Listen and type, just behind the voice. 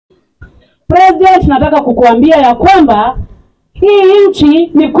President, nataka kukuambia ya kwamba hii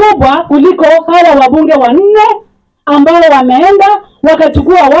nchi ni kubwa kuliko hawa wabunge wanne ambao wameenda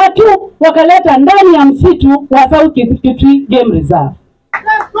wakachukua watu wakaleta ndani ya msitu wa South Kitui Game Reserve.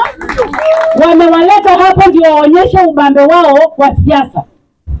 Wamewaleta hapo ndio waonyeshe ubambe wao wa siasa.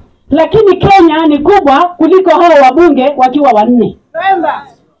 Lakini Kenya ni kubwa kuliko hao wabunge wakiwa wanne.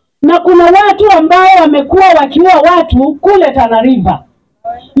 Na kuna watu ambao wamekuwa wakiua watu kule Tana River.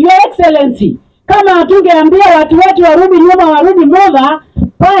 Your Excellency, kama hatungeambia watu wetu warudi nyuma warudi Moga,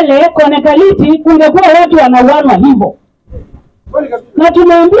 pale Konekaliti kungekuwa watu wanauanwa hivyo. Na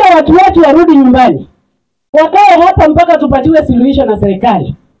tumeambia watu wetu warudi nyumbani. Wakae hapa mpaka tupatiwe suluhisho na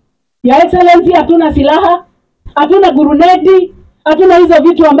serikali. Your Excellency, hatuna silaha, hatuna guruneti, hatuna hizo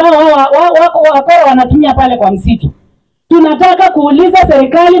vitu ambao wakora wanatumia pale kwa msitu. Tunataka kuuliza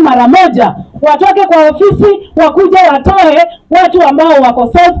serikali mara moja watoke kwa ofisi wakuja watoe watu ambao wako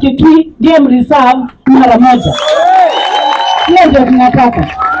South Kitui Game Reserve mara moja. Hiyo ndio tunataka.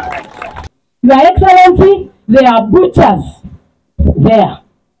 Your Excellency, they are butchers there.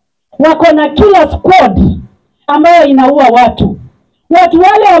 Wako na kila squad ambayo inaua watu. Watu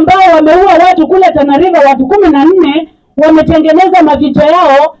wale ambao wameua watu kule Tana River, watu 14, wametengeneza maficho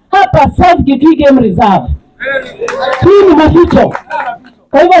yao hapa South Kitui Game Reserve. Hii ni maficho.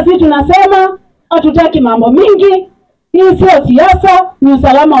 Kwa hivyo sisi tunasema hatutaki mambo mingi. Hii sio siasa, ni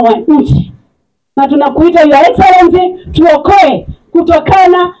usalama wa nchi. Na tunakuita Your Excellency, tuokoe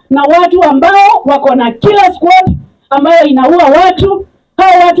kutokana na watu ambao wako na kila squad ambayo inaua watu.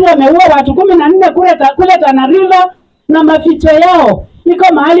 Hao watu wameua watu 14 kule Tana River, na maficho yao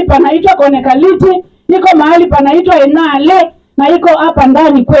iko mahali panaitwa Konekaliti, iko mahali panaitwa Enale, na iko hapa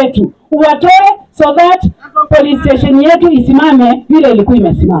ndani kwetu. Uwatoe so that police station yetu isimame vile ilikuwa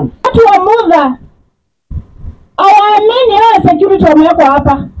imesimama. Watu wa Moga hawaamini wao security wamewekwa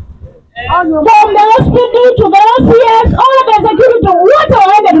hapa. From the hospital to the OCS, all the security wote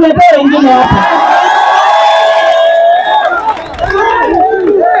waende tumepewa wengine hapa.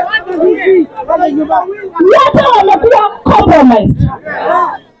 Wote wamekuwa compromised.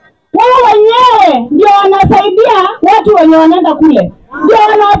 Wao wenyewe ndio wanasaidia watu wenye wanaenda kule. Ndio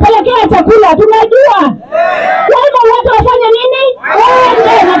wanawapelekea chakula, tunajua. Kwa hivyo watu wafanye nini?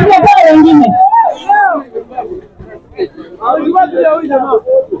 Waende na tuletea wengine.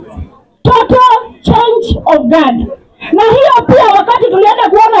 Total change of guard. Na hiyo pia wakati tulienda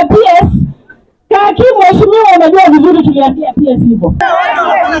kuona PS, kaki mheshimiwa unajua vizuri tuliambia PS hivyo.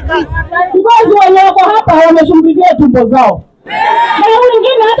 Ngozi wenye wako hapa wameshughulikia tumbo zao. Na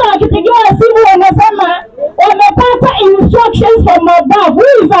wengine hata wakipigiwa simu wanasema wamepata instructions from above.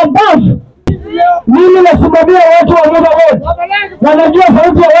 Who is above? Mimi nasimamia watu wa Moga Ward. Wanajua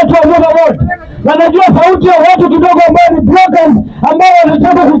sauti ya watu wa Moga Ward. Wanajua sauti ya watu kidogo ambao ni bloggers ambao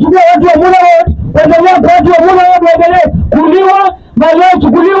wanataka kuchukua watu wa Moga Ward. Waendelea kwa watu wa Moga Ward waendelee kuliwa, mali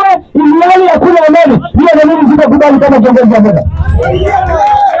chukuliwe, ili hali ya kula amani. Hiyo na mimi sitakubali kama kiongozi wa Moga.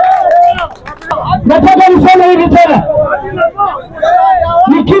 Nataka niseme hivi tena.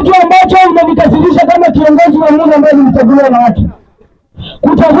 Ni kitu ambacho imenikasirisha kama kiongozi wa Moga ambaye nimechaguliwa na watu.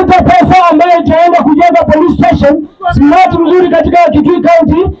 Kutafuta pesa ambayo itaenda kujenga police station smart mzuri katika Kitui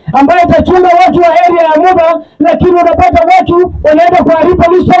County ambayo itachunga watu wa area ya Moga, lakini unapata watu wanaenda kwa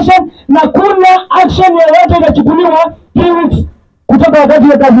police station na kuna action yoyote inachukuliwa kutoka wakati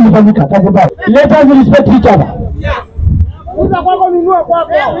ya kazi ilifanyika. Let us respect each other.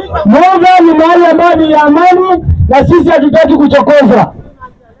 Moga ni mahali ambayo ni ya amani na sisi hatutaki kuchokozwa.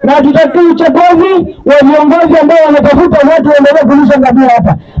 Na tutaki uchaguzi wa viongozi ambao wanatafuta watu waendelee kulisha ngamia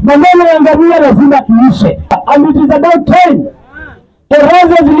hapa. Maneno ya ngamia lazima iishe. And it is about time for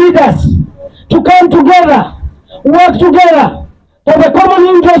us as leaders to come together, work together for the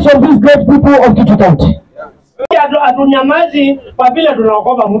common interest of these great people of Kitui County. Hatunyamazi kwa vile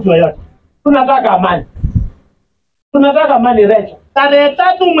tunaogopa mtu yoyote. Tunataka amani. Tunataka amani rejo. Tarehe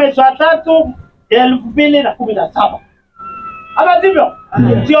 3 mwezi wa 3 2017. Ama sivyo?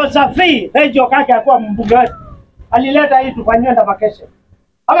 Sio safi, rejo kaka kwa mbunge wetu. Alileta hii tufanywe na vacation.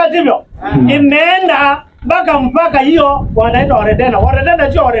 Ama sivyo? Imeenda mpaka hiyo wanaita Oredena.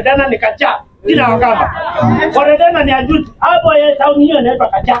 Oredena sio Oredena, ni Kacha. Ila Wakamba. Oredena ni ajuti. Hapo ya town hiyo inaitwa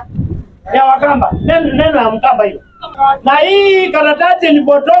Kacha. Ya Wakamba. Neno ya Mkamba hiyo. Na hii karatasi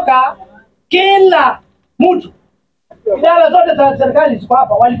ilipotoka kila mtu, idara zote za serikali ziko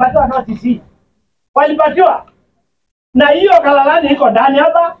hapa, walipatiwa notice hii. Walipatiwa. Na hiyo Kalalani iko ndani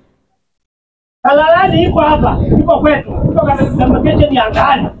hapa. Kalalani iko hapa, iko kwetu. Iko katika location ya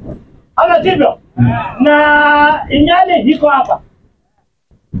Ngani. Ama sivyo? Na Inyali iko hapa.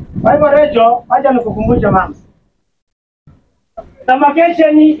 Kwa hivyo Rejo, acha nikukumbushe mama. na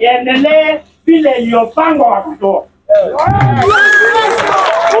makesheni yaendelee vile iliyopangwa wakatoa.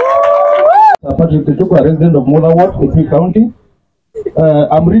 Patrick Kitui, a resident of Motherward, Kitui County.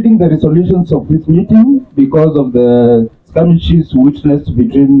 I'm reading the resolutions of this meeting because of the skirmishes witnessed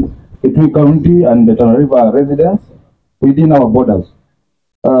between Kitui County and the Tana River residents within our borders.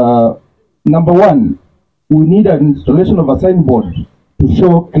 Number one, we need an installation of a signboard to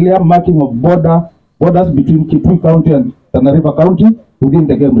show clear marking of borders between Kitui County and Tana River County within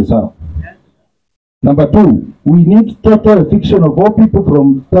the game reserve. Number two, we need total eviction of all people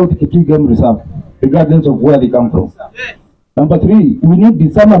from South Kitui Game Reserve, regardless of where they come from. Number three, we need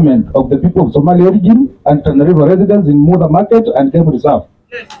disarmament of the people of Somali origin and Tana River residents in Muda Market and Game Reserve.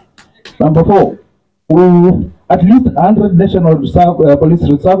 Number four, at least 100 national police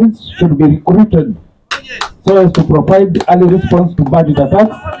reservists should be recruited so as to provide early response to bandit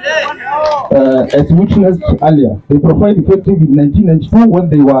attacks, as witnessed earlier. They provide effective in 1992 when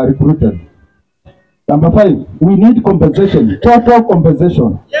they were recruited. Number five, we need compensation, total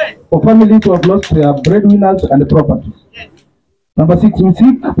compensation for families who have lost their breadwinners and properties. Number six, we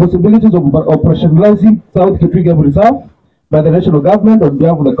seek possibilities of operationalizing South Kitui Game Reserve by the national government on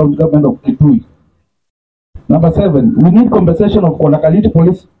behalf of the county government of Kitui. Number seven, we need compensation of Konakaliti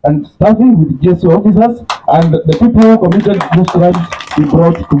police and staffing with GSO officers and the people who committed these crimes be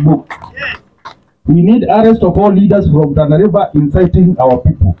brought to book. We need arrest of all leaders from Tana River inciting our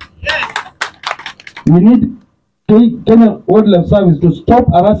people. We need Kenya Wildlife Service to stop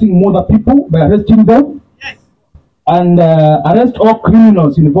harassing more people by arresting them and arrest all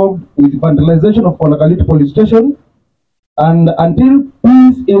criminals involved with vandalization of Konakaliti police station, and until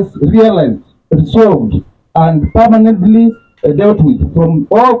peace is realized, resolved, and permanently dealt with from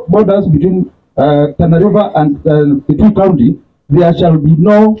all borders between Tana River and Kitui County, there shall be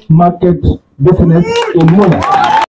no market business in Mula.